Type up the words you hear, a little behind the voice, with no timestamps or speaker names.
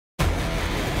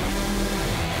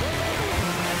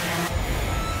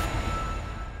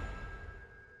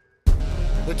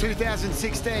The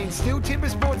 2016 STIHL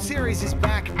Timbersports Series is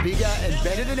back, bigger and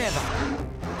better than ever.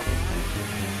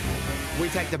 We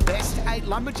take the best 8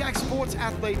 lumberjack sports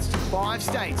athletes to 5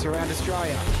 states around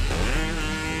Australia,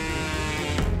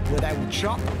 where they will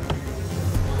chop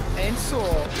and saw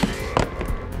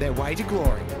their way to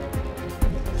glory.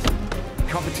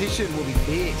 Competition will be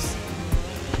fierce,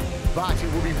 but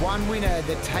it will be one winner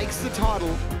that takes the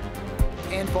title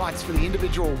and fights for the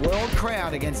individual world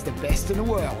crown against the best in the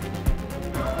world.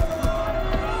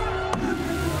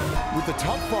 With the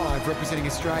top 5 representing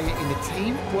Australia in the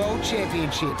Team World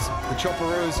Championships, the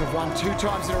Chopperoos have won 2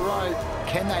 times in a row.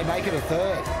 Can they make it a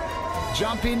 3rd?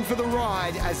 Jump in for the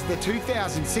ride as the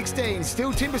 2016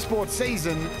 STIHL Timbersports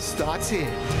season starts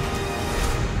here.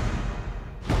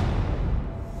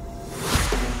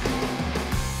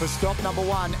 For stop number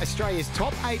 1, Australia's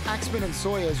top 8 axemen and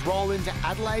sawyers roll into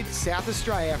Adelaide, South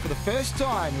Australia for the first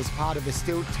time as part of the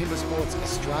STIHL Timbersports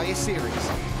Australia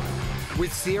series.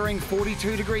 With searing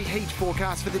 42-degree heat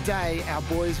forecast for the day, our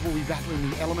boys will be battling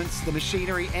the elements, the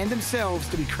machinery and themselves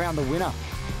to be crowned the winner.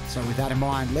 So with that in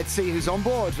mind, let's see who's on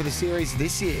board for the series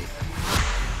this year.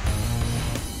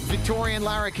 Victorian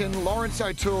larrikin Lawrence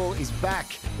O'Toole is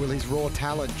back. Will his raw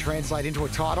talent translate into a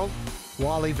title?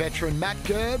 Wily veteran Matt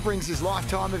Gurr brings his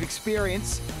lifetime of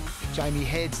experience. Jamie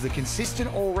Head's the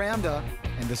consistent all-rounder,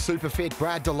 and the super fit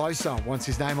Brad DeLosa wants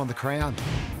his name on the crown.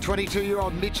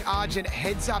 22-year-old Mitch Argent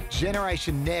heads up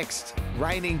Generation Next.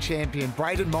 Reigning champion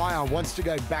Braden Meyer wants to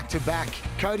go back-to-back.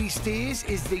 Cody Steers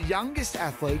is the youngest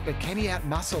athlete, but can he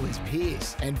outmuscle his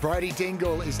peers? And Brody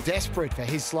Dingle is desperate for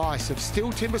his slice of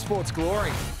STIHL Timbersports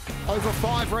glory. Over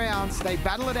 5 rounds, they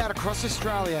battle it out across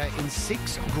Australia in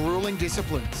 6 grueling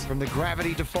disciplines, from the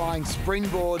gravity-defying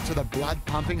springboard to the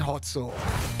blood-pumping hot saw.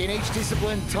 In each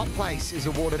discipline, top place is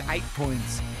awarded 8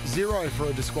 points, 0 for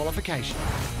a disqualification.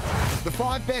 The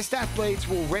 5 best athletes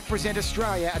will represent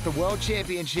Australia at the World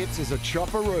Championships as a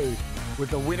chopperoo,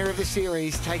 with the winner of the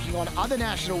series taking on other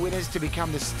national winners to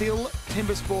become the STIHL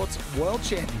Timbersports World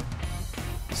Champion.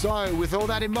 So, with all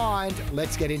that in mind,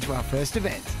 let's get into our first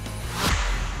event.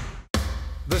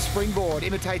 The springboard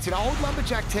imitates an old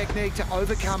lumberjack technique to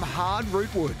overcome hard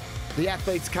rootwood. The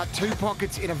athletes cut 2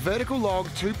 pockets in a vertical log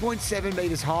 2.7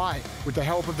 metres high. With the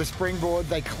help of the springboard,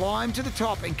 they climb to the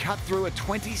top and cut through a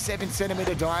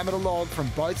 27-centimetre diameter log from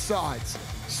both sides.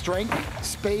 Strength,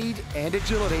 speed and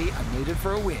agility are needed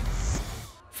for a win.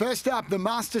 First up, the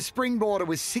master springboarder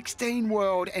with 16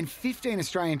 world and 15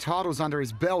 Australian titles under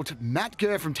his belt, Matt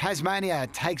Gurr from Tasmania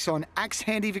takes on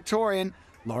axe-handy Victorian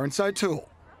Lawrence O'Toole.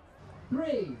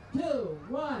 3, 2,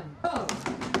 1, go!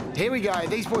 Here we go.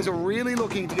 These boys are really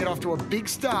looking to get off to a big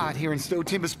start here in STIHL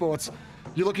Timbersports.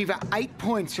 You're looking for 8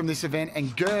 points from this event,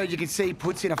 and Gurr, you can see,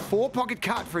 puts in a 4-pocket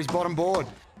cut for his bottom board.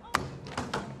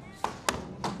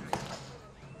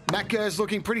 Matt Gurr's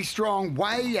looking pretty strong,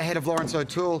 way ahead of Lawrence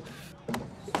O'Toole.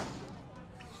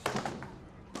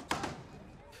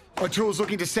 O'Toole's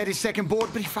looking to set his second board,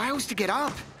 but he fails to get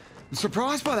up. I'm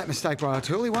surprised by that mistake by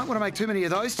O'Toole. He won't want to make too many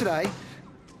of those today.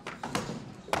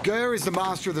 Gurr is the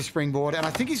master of the springboard, and I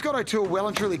think he's got O'Toole well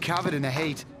and truly covered in the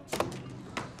heat.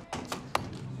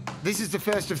 This is the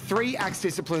first of 3 axe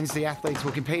disciplines the athletes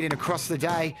will compete in across the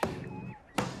day.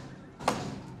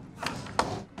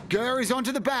 Gurr is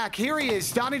onto the back. Here he is,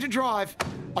 starting to drive.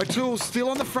 O'Toole's still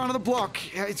on the front of the block.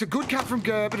 It's a good cut from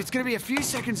Gurr, but it's going to be a few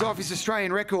seconds off his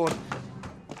Australian record.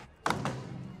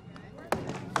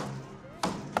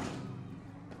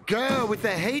 Gurr with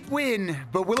the heat win,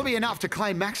 but will it be enough to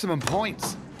claim maximum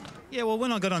points? Yeah, well,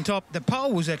 when I got on top, the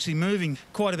pole was actually moving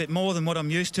quite a bit more than what I'm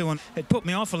used to, and it put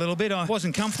me off a little bit. I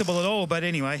wasn't comfortable at all, but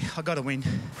anyway, I got to win.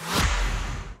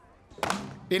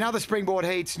 In other springboard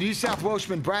heats, New South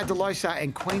Welshman Brad DeLosa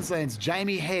and Queensland's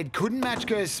Jamie Head couldn't match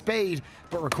Gurr's speed,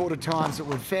 but recorded times that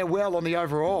would fare well on the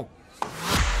overall.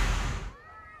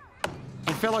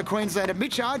 And fellow Queenslander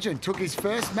Mitch Argent took his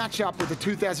first matchup with the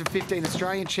 2015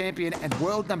 Australian champion and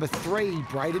world number 3,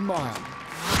 Braden Meyer.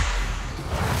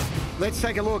 Let's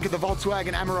take a look at the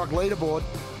Volkswagen Amarok leaderboard.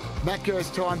 Matt Gurr's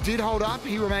time did hold up.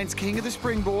 He remains king of the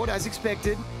springboard, as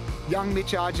expected. Young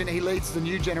Mitch Argent, he leads the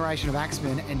new generation of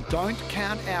axemen, and don't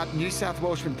count out New South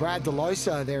Welshman Brad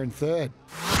DeLosa there in 3rd.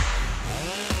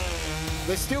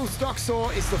 The STIHL stock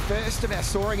saw is the first of our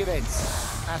soaring events.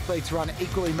 Athletes run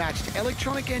equally matched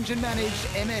electronic engine managed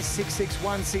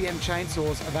MS661CM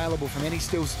chainsaws available from any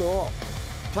STIHL store.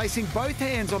 Placing both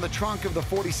hands on the trunk of the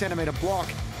 40-centimetre block,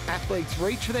 athletes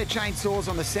reach for their chainsaws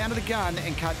on the sound of the gun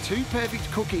and cut 2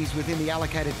 perfect cookies within the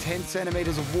allocated 10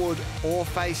 centimetres of wood or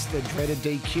face the dreaded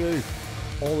DQ.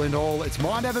 All in all, it's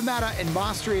mind over matter and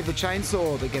mastery of the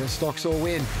chainsaw that get a stock saw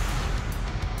win.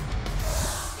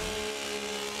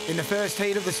 In the first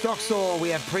heat of the stock saw, we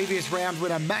have previous round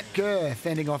winner Matt Gurr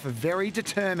fending off a very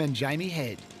determined Jamie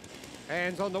Head.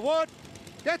 Hands on the wood.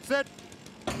 Gets it.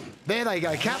 There they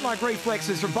go, cat-like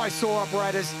reflexes from both saw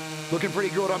operators. Looking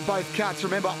pretty good on both cuts.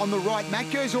 Remember, on the right, Matt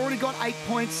Gurr's already got 8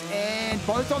 points and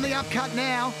both on the upcut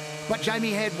now. But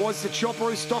Jamie Head was the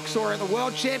chopperoo stock saw at the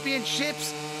World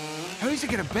Championships. Who's it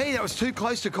going to be? That was too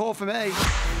close to call for me.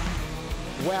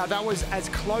 Wow, that was as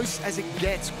close as it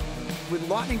gets. With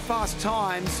lightning fast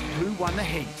times, who won the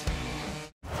heat?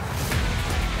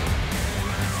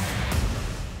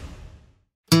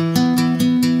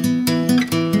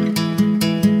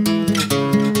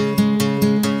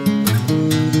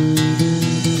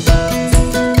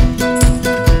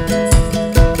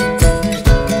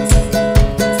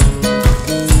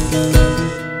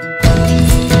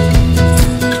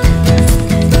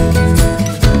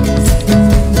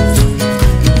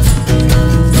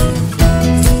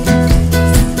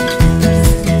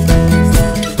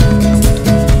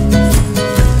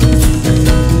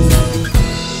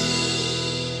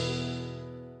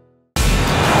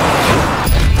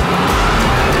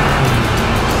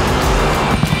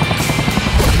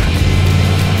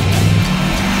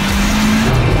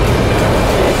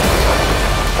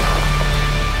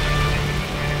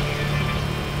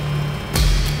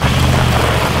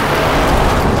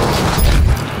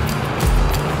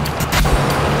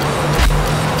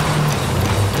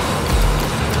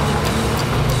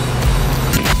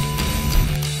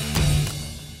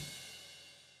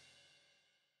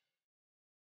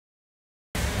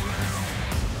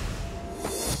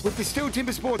 With the STIHL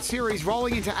Timbersports series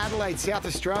rolling into Adelaide, South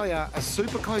Australia, a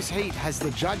super close heat has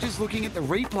the judges looking at the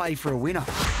replay for a winner.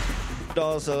 I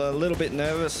was a little bit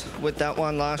nervous with that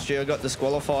one last year. I got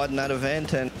disqualified in that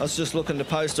event and I was just looking to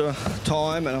post a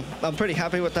time and I'm pretty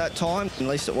happy with that time. At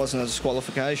least it wasn't a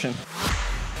disqualification.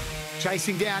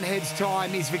 Chasing down Head's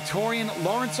time is Victorian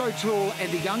Lawrence O'Toole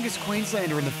and the youngest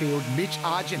Queenslander in the field, Mitch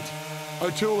Argent.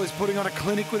 O'Toole is putting on a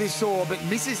clinic with his saw, but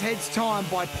misses Head's time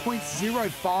by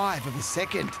 0.05 of a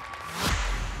second.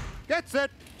 Gets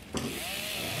it.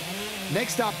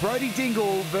 Next up, Brodie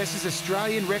Dingle versus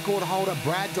Australian record holder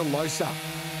Brad DeLosa.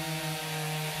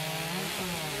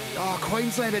 Oh,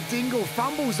 Queenslander Dingle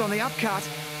fumbles on the upcut.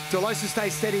 DeLosa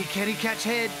stays steady. Can he catch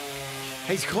Head?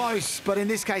 He's close, but in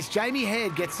this case, Jamie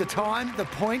Head gets the time, the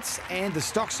points, and the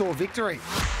stock saw victory.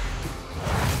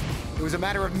 It was a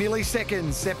matter of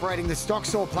milliseconds separating the stock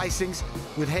saw placings,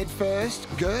 with Head first,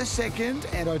 Gurr second,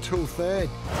 and O'Toole third.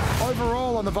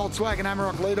 Overall, on the Volkswagen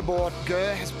Amarok leaderboard,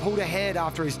 Gurr has pulled ahead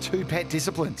after his 2 pet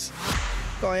disciplines.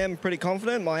 I am pretty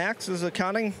confident. My axes are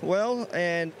cutting well,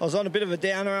 and I was on a bit of a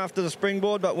downer after the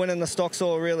springboard, but winning the stock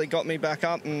saw really got me back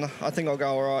up, and I think I'll go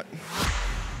all right.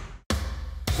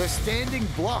 The standing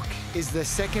block is the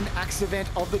second axe event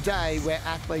of the day, where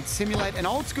athletes simulate an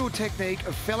old-school technique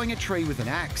of felling a tree with an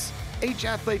axe. Each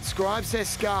athlete scribes their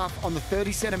scarf on the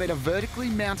 30-centimetre vertically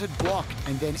mounted block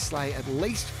and then slay at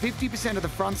least 50% of the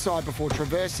front side before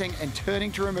traversing and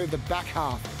turning to remove the back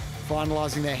half,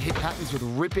 finalising their hit patterns with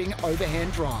ripping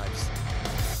overhand drives.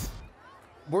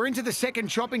 We're into the second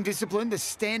chopping discipline, the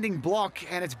standing block,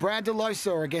 and it's Brad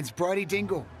DeLosa against Brodie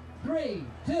Dingle. 3,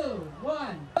 2,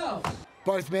 1, go!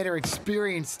 Both men are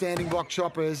experienced standing block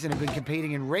choppers and have been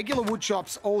competing in regular wood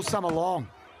chops all summer long.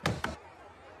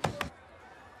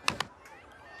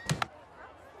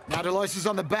 Now DeLosa's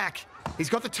on the back. He's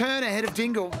got the turn ahead of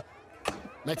Dingle.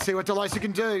 Let's see what DeLosa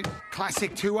can do.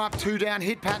 Classic 2 up, 2 down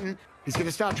hit pattern. He's going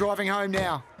to start driving home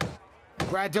now.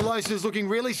 Brad DeLosa's looking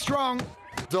really strong.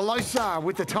 DeLosa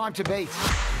with the time to beat.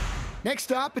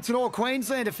 Next up, it's an all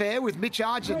Queensland affair with Mitch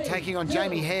Argent taking on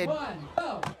Jamie Head. 1,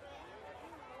 go!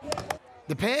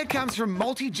 The pair comes from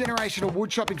multi-generational wood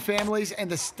chopping families and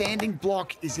the standing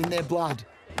block is in their blood.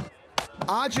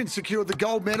 Argent secured the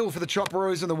gold medal for the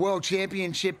Chopperoos in the World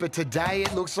Championship, but today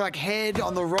it looks like Head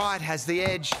on the right has the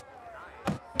edge.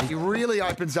 He really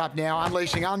opens up now,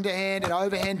 unleashing underhand and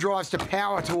overhand drives to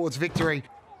power towards victory,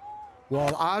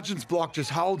 while Argent's block just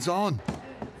holds on.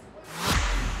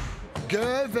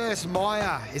 Gurr versus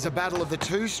Meyer is a battle of the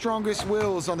 2 strongest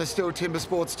wills on the STIHL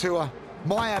Timbersports Tour.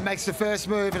 Meyer makes the first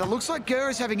move, and it looks like Gurr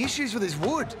is having issues with his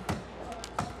wood.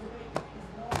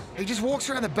 He just walks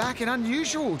around the back, an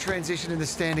unusual transition in the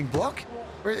standing block,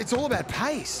 where it's all about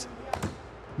pace.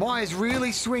 Meyer's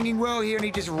really swinging well here, and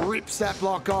he just rips that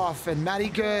block off, and Matty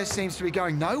Gurr seems to be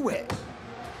going nowhere.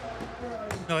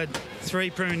 I had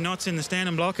 3 prune knots in the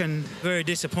standing block and very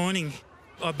disappointing.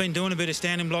 I've been doing a bit of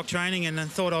standing block training and I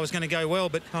thought I was going to go well,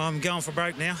 but I'm going for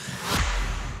broke now.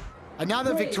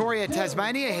 Another Victoria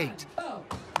Tasmania heat.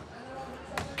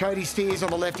 Cody Steers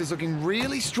on the left is looking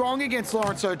really strong against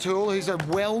Lawrence O'Toole, who's a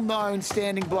well-known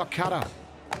standing block cutter.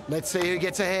 Let's see who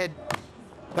gets ahead.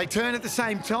 They turn at the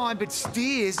same time, but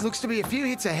Steers looks to be a few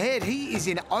hits ahead. He is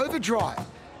in overdrive.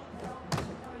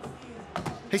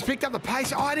 He's picked up the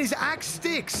pace. Oh, and his axe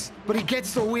sticks, but he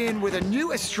gets the win with a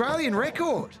new Australian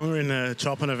record. We're in the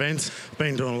chopping events.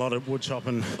 Been doing a lot of wood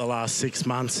chopping the last 6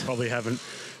 months. Probably haven't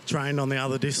trained on the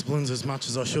other disciplines as much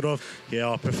as I should have. Yeah,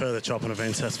 I prefer the chopping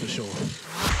events, that's for sure.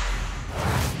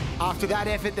 After that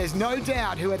effort, there's no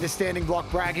doubt who had the standing block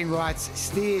bragging rights.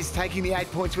 Steers taking the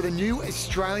 8 points with a new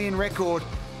Australian record.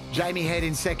 Jamie Head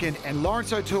in second, and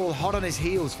Lawrence O'Toole hot on his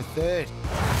heels for third.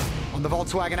 On the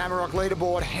Volkswagen Amarok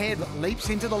leaderboard, Head leaps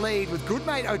into the lead with good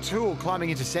mate O'Toole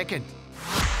climbing into second.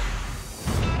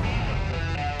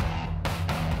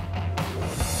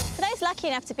 For those lucky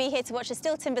enough to be here to watch the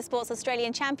STIHL Timbersports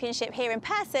Australian Championship here in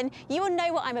person, you will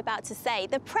know what I'm about to say.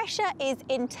 The pressure is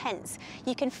intense.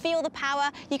 You can feel the power,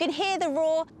 you can hear the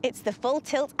roar. It's the full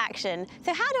tilt action.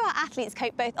 So how do our athletes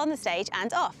cope both on the stage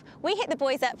and off? We hit the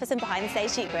boys up for some behind the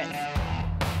stage secrets.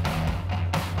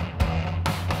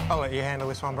 I'll let you handle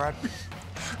this one, Brad.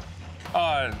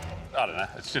 I don't know.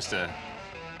 It's just a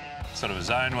sort of a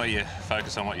zone where you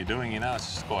focus on what you're doing, you know.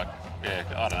 It's just quite, yeah,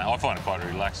 I don't know. I find it quite a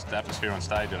relaxed atmosphere on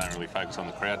stage. I don't really focus on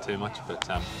the crowd too much, but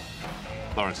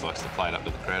Lawrence likes to play it up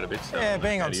to the crowd a bit. So yeah,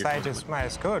 being on stage is, mate,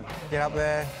 it's good. Get up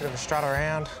there, bit of a strut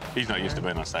around. He's not used to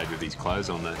being on stage with his clothes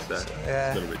on, though, so yeah.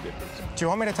 It's a little bit different. Do you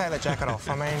want me to take the jacket off?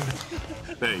 I mean...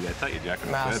 There you go, take your jacket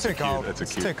off. Nah, it's too cold.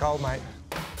 It's too cold, mate.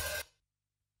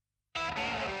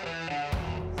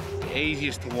 The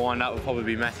easiest to wind up would probably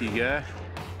be Matt Gurr.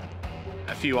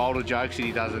 A few older jokes that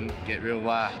he doesn't get real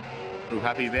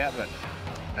happy about, but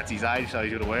that's his age, so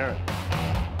he's got to wear it.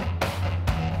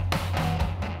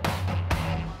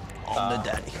 I'm the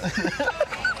daddy.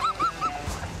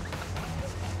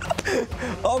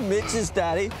 I'm Mitch's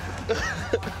daddy.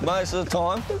 Most of the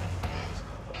time.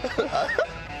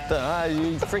 Don't know,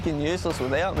 you're freaking useless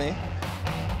without me.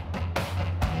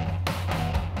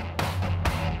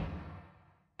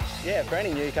 Yeah, for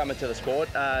any newcomer to the sport,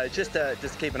 just to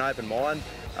keep an open mind,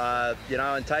 you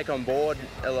know, and take on board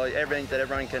everything that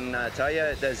everyone can tell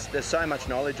you. There's so much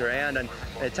knowledge around, and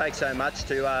it takes so much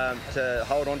to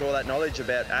hold on to all that knowledge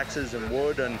about axes and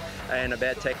wood and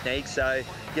about techniques. So,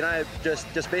 you know,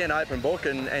 just be an open book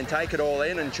and take it all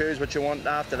in and choose what you want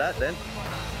after that then.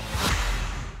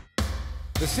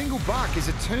 The single buck is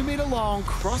a 2-metre-long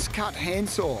cross-cut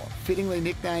handsaw, fittingly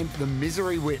nicknamed the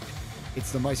Misery Whip.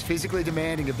 It's the most physically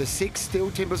demanding of the 6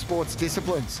 STIHL Timbersports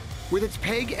disciplines. With its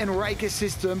peg and raker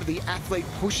system, the athlete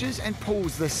pushes and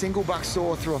pulls the single buck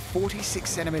saw through a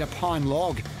 46-centimetre pine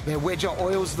log. Their wedger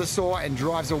oils the saw and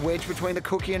drives a wedge between the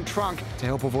cookie and trunk to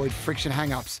help avoid friction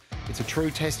hang-ups. It's a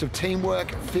true test of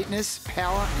teamwork, fitness,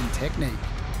 power and technique.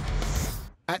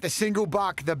 At the single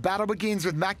buck, the battle begins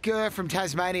with Matt Gurr from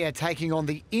Tasmania taking on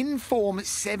the in-form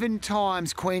 7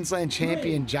 times Queensland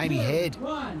champion Jamie Head. 3, 2,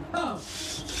 1, go!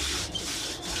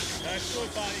 That's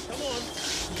good, buddy. Come on.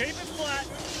 Keep it flat.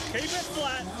 Keep it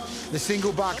flat. The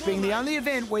single buck being the only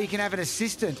event where you can have an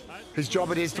assistant whose job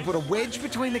it is to put a wedge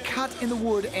between the cut in the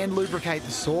wood and lubricate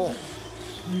the saw.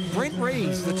 Brent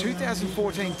Reeves, the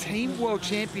 2014 Team World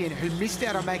Champion who missed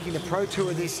out on making the Pro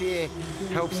Tour this year,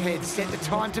 helps Head set the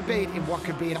time to beat in what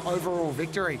could be an overall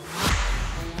victory.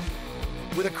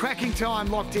 With a cracking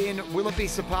time locked in, will it be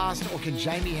surpassed or can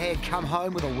Jamie Head come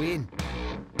home with a win?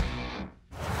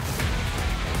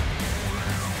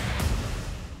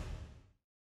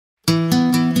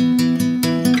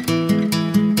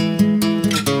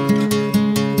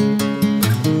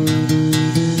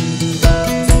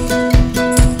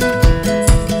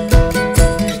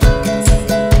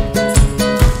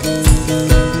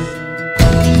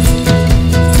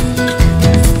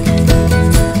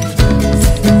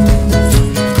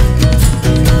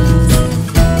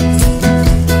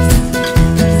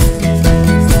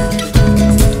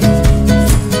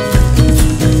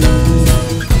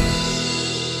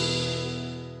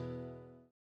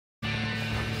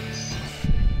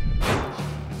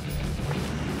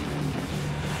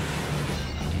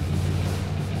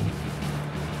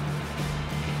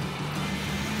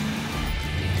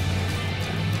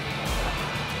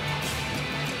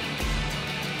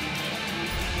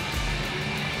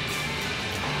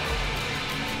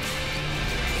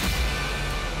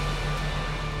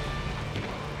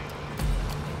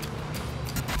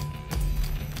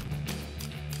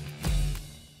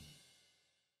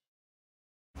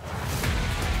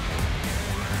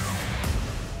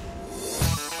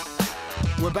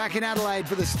 We're back in Adelaide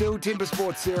for the STIHL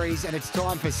Timbersports Series, and it's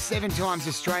time for 7 times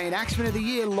Australian Axeman of the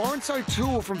Year, Lawrence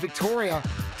O'Toole from Victoria,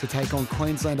 to take on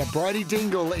Queenslander Brodie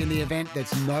Dingle in the event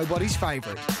that's nobody's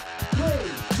favourite. 3,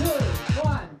 2,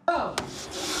 1, go!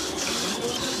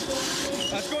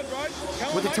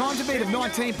 With a time to beat of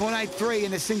 19.83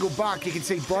 in the single buck, you can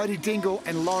see Brodie Dingle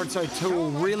and Lawrence O'Toole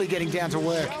really getting down to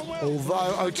work.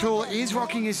 Although O'Toole is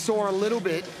rocking his saw a little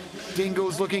bit,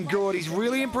 Dingle's looking good. He's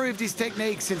really improved his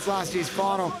technique since last year's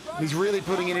final. He's really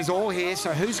putting in his all here,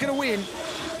 so who's going to win?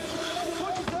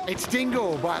 It's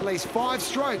Dingle by at least 5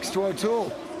 strokes to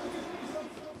O'Toole.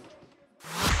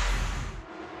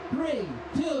 3,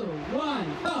 2,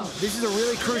 1, go! This is a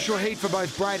really crucial heat for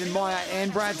both Braden Meyer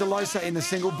and Brad DeLosa in the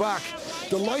single buck.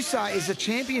 DeLosa is a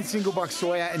champion single buck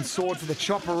sawyer and soared for the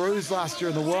Chopperoos last year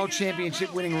in the World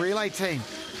Championship winning relay team.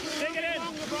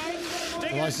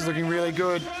 DeLosa's looking really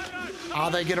good. Are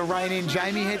they going to rein in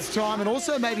Jamie Head's time and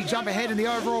also maybe jump ahead in the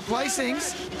overall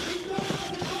placings?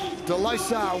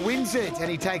 DeLosa wins it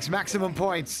and he takes maximum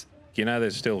points. You know,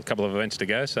 there's still a couple of events to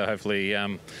go, so hopefully,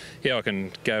 yeah, I can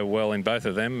go well in both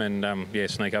of them and, yeah,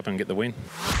 sneak up and get the win.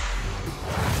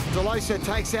 DeLosa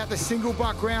takes out the single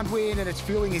buck round win and it's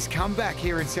fueling his comeback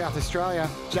here in South Australia.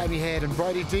 Jamie Head and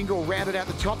Brodie Dingle rounded out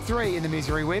the top 3 in the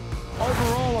Misery Whip.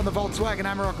 Overall on the Volkswagen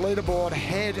Amarok leaderboard,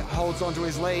 Head holds onto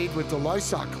his lead with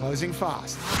DeLosa closing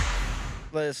fast.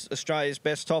 There's Australia's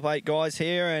best top 8 guys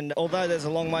here, and although there's a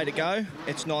long way to go,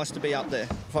 it's nice to be up there.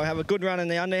 If I have a good run in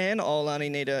the underhand, I'll only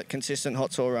need a consistent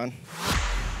hot saw run.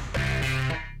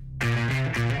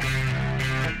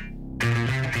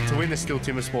 To win the STIHL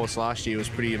Timbersports last year was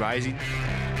pretty amazing.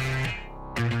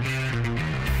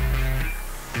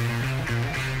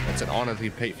 It's an honour to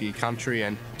compete for your country,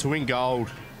 and to win gold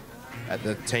at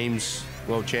the Teams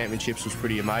World Championships was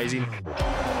pretty amazing.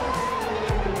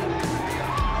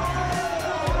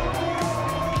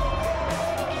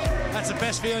 That's the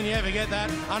best feeling you ever get, that.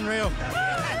 Unreal.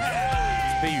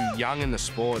 To be young in the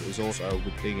sport is also a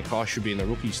good thing. I should be in the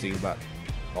rookies thing, but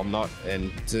I'm not.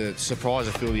 And to surprise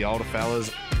a few of the older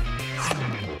fellas,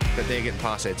 but they're getting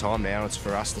past their time now. It's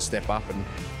for us to step up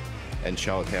and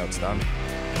show it how it's done.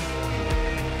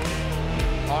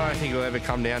 I don't think it'll ever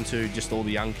come down to just all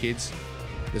the young kids.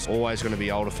 There's always going to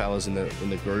be older fellas in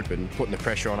the group and putting the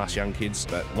pressure on us young kids.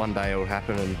 But one day it'll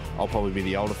happen and I'll probably be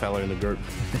the older fella in the group.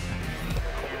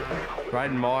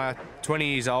 Braden Meyer, 20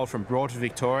 years old from Broadford,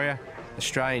 Victoria,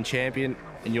 Australian champion,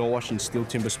 and you're watching STIHL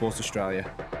Timbersports Australia.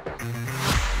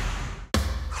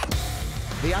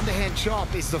 The underhand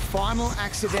chop is the final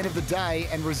axe event of the day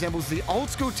and resembles the old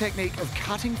school technique of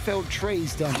cutting felled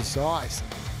trees down to size.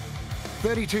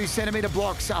 32-centimetre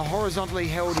blocks are horizontally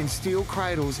held in steel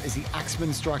cradles as the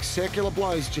axeman strikes circular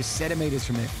blows just centimetres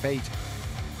from their feet.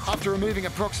 After removing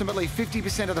approximately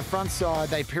 50% of the front side,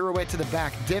 they pirouette to the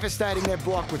back, devastating their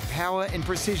block with power and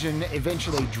precision,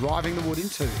 eventually driving the wood in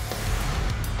 2.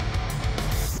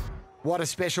 What a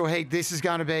special heat this is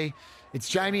going to be. It's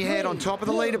Jamie Head on top of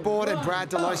the leaderboard and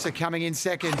Brad DeLosa coming in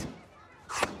second.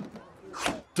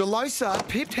 DeLosa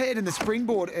pipped Head in the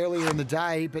springboard earlier in the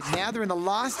day, but now they're in the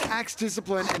last axe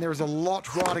discipline and there is a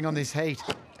lot riding on this heat.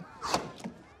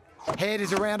 Head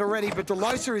is around already, but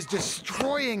DeLosa is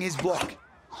destroying his block.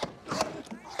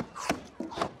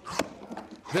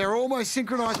 They're almost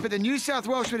synchronised, but the New South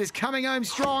Welshman is coming home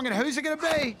strong, and who's it going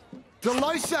to be?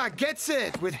 DeLosa gets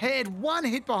it with Head 1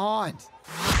 hit behind.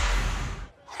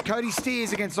 Cody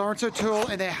steers against Lawrence O'Toole,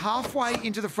 and they're halfway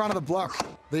into the front of the block.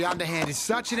 The underhand is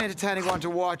such an entertaining one to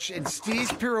watch, and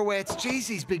Steers pirouettes. Geez,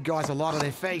 these big guys are light on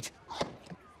their feet.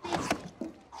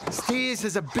 Steers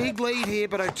has a big lead here,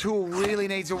 but O'Toole really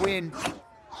needs a win.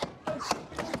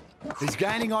 He's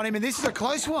gaining on him, and this is a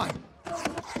close one.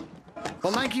 The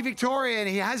lanky Victorian,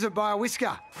 he has it by a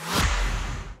whisker.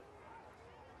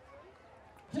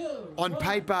 On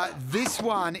paper, this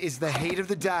one is the heat of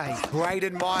the day.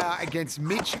 Braden Meyer against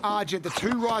Mitch Argent, the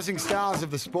 2 rising stars of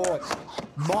the sport.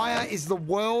 Meyer is the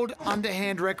world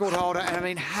underhand record holder, and I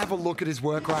mean, have a look at his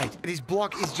work rate. His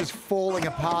block is just falling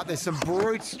apart. There's some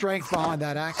brute strength behind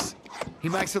that axe. He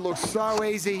makes it look so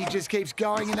easy. He just keeps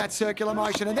going in that circular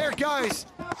motion, and there it goes.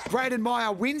 Braden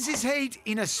Meyer wins his heat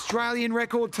in Australian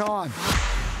record time.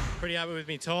 Pretty happy with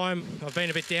my time. I've been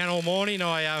a bit down all morning.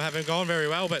 I haven't gone very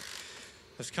well, but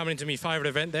it's coming into my favourite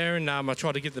event there, and I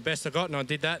tried to give the best I got, and I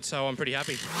did that, so I'm pretty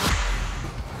happy.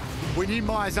 We knew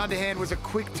Meyer's underhand was a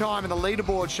quick time, and the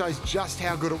leaderboard shows just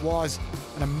how good it was.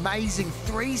 An amazing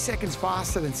 3 seconds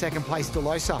faster than second place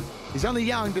DeLosa. He's only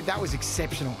young, but that was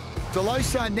exceptional.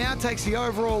 DeLosa now takes the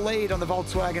overall lead on the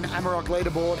Volkswagen Amarok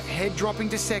leaderboard, Head dropping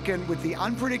to second with the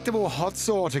unpredictable hot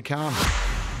saw to come.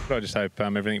 I just hope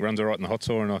everything runs all right in the hot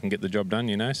saw and I can get the job done,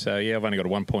 you know. So, yeah, I've only got a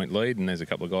 1-point lead and there's a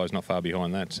couple of guys not far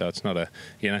behind that. So it's not a,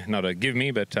 you know, not a give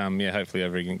me, but, yeah, hopefully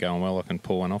everything going well, I can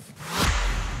pull one off.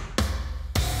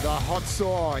 The hot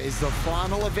saw is the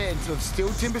final event of STIHL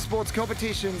Timbersports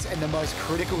competitions and the most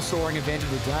critical sawing event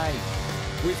of the day.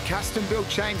 With custom-built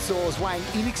chainsaws weighing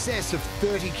in excess of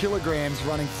 30 kilograms,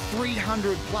 running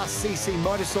 300 plus cc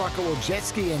motorcycle or jet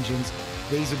ski engines,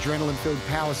 these adrenaline-filled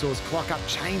power saws clock up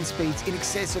chain speeds in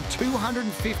excess of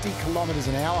 250 kilometres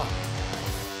an hour.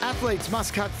 Athletes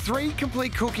must cut 3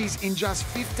 complete cookies in just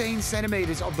 15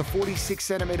 centimetres of the 46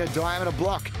 centimetre diameter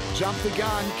block. Jump the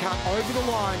gun, cut over the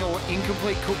line, or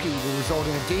incomplete cookie will result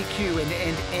in a DQ and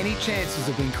end any chances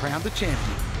of being crowned the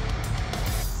champion.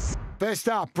 First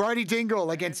up, Brodie Dingle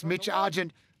against Mitch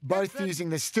Argent, both using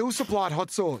the STIHL supplied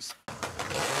hot saws.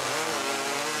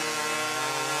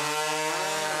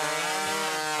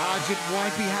 Argent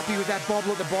won't be happy with that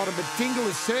bobble at the bottom, but Dingle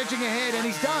is surging ahead and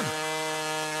he's done.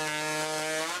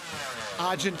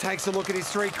 Argent takes a look at his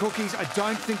 3 cookies. I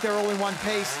don't think they're all in one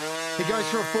piece. He goes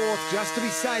for a 4th just to be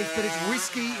safe, but it's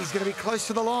risky. He's going to be close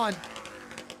to the line.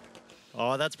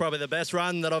 Oh, that's probably the best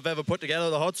run that I've ever put together,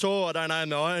 the hot saw. I don't own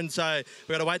my own, so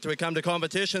we've got to wait till we come to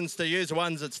competitions to use the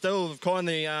ones that STIHL have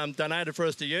kindly donated for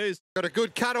us to use. Got a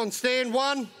good cut on stand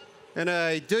 1 and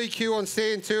a DQ on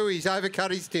stand 2. He's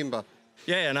overcut his timber.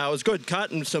 Yeah, no, it was good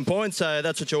cut and some points, so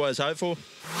that's what you always hope for.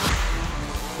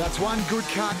 That's 1 good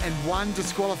cut and 1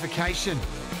 disqualification.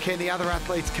 Can the other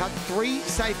athletes cut 3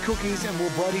 safe cookies, and will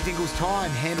Brodie Dingle's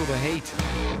time handle the heat?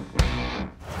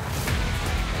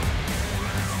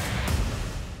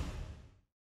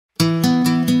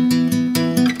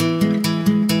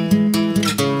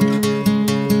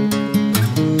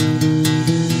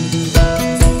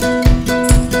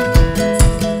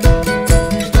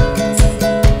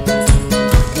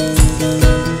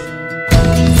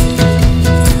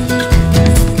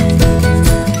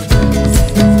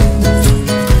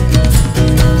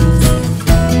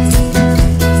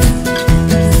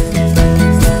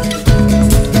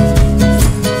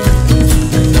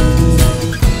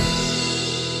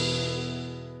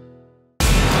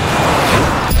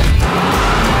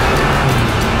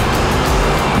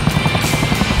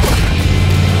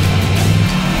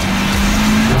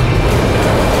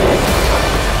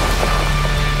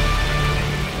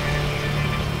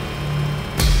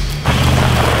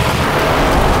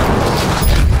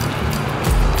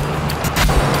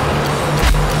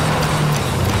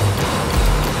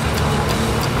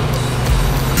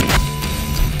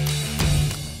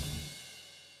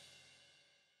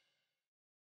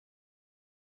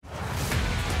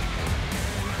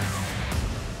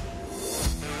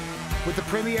 With the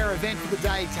premier event for the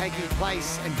day taking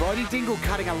place and Brodie Dingle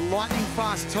cutting a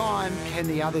lightning-fast time, can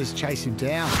the others chase him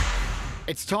down?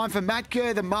 It's time for Matt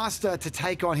Gurr, the master, to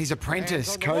take on his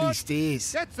apprentice, Cody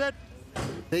Steers. That's it.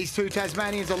 These 2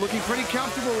 Tasmanians are looking pretty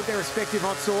comfortable with their respective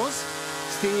hot saws.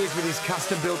 Steers with his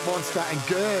custom-built monster and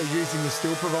Gurr using the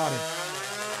STIHL provided.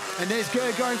 And there's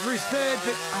Gurr going for his 3rd,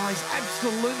 but he's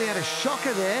absolutely had a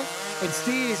shocker there. And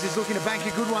Steers is looking to bank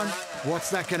a good one. What's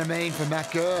that going to mean for Matt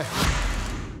Gurr?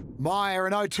 Meyer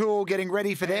and O'Toole getting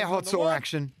ready for their hot saw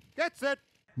action. That's it.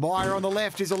 Meyer on the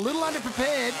left is a little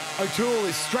underprepared. O'Toole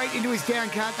is straight into his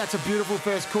down cut. That's a beautiful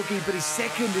first cookie, but his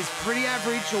 2nd is pretty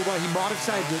average, although he might have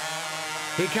saved it.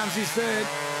 Here comes his 3rd.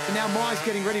 And now Meyer's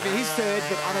getting ready for his 3rd,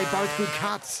 but are they both good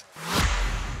cuts?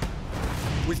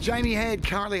 With Jamie Head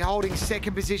currently holding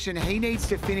 2nd position, he needs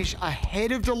to finish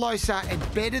ahead of DeLosa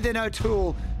and better than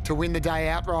O'Toole to win the day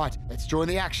outright. Let's join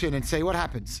the action and see what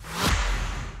happens.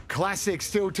 Classic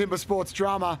STIHL Timbersports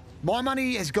drama. My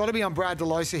money has got to be on Brad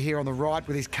DeLosa here on the right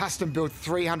with his custom-built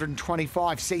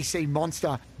 325cc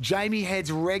monster. Jamie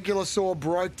Head's regular saw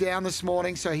broke down this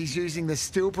morning, so he's using the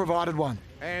STIHL provided one.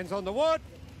 Hands on the wood.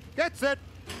 Gets it.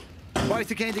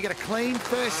 Both are keen to get a clean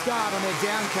first start on their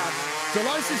down cut.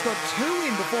 DeLosa's got 2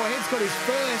 in before Head's got his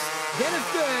 1st, then a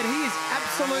 3rd. He is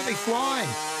absolutely flying.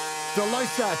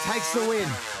 DeLosa takes the win.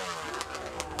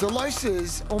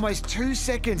 DeLosa's almost 2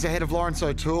 seconds ahead of Lawrence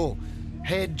O'Toole.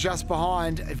 Head just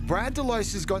behind. If Brad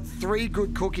DeLosa's got 3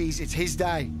 good cookies, it's his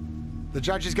day. The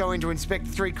judges go in to inspect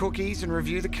 3 cookies and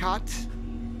review the cut.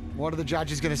 What are the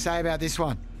judges going to say about this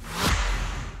one?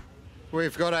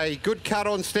 We've got a good cut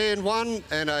on stand 1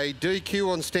 and a DQ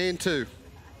on stand 2.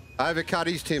 Overcut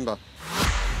his timber.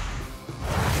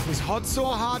 It was hot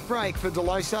saw heartbreak for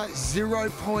DeLosa. 0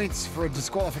 points for a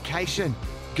disqualification.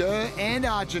 Gurr and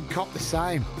Argent copped the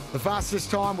same. The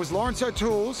fastest time was Lawrence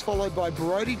O'Toole's, followed by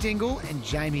Brodie Dingle and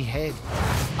Jamie Head.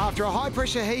 After a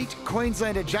high-pressure heat,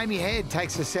 Queenslander Jamie Head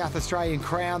takes the South Australian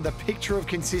crown, the picture of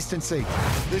consistency.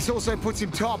 This also puts him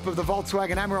top of the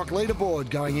Volkswagen Amarok leaderboard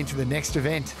going into the next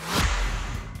event.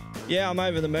 Yeah, I'm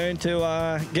over the moon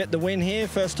to get the win here.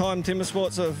 First time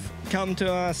Timbersports have come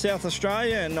to South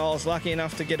Australia, and I was lucky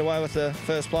enough to get away with the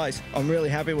 1st place. I'm really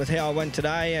happy with how I went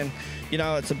today, and you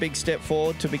know, it's a big step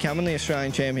forward to becoming the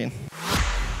Australian champion.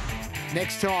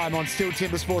 Next time on STIHL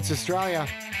Timbersports Australia,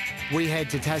 we head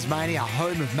to Tasmania,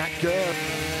 home of Matt Gurr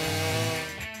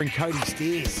and Cody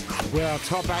Steers, where our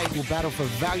top 8 will battle for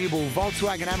valuable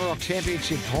Volkswagen Amarok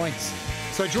Championship points.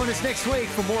 So join us next week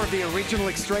for more of the original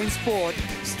extreme sport,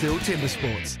 STIHL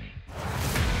Timbersports.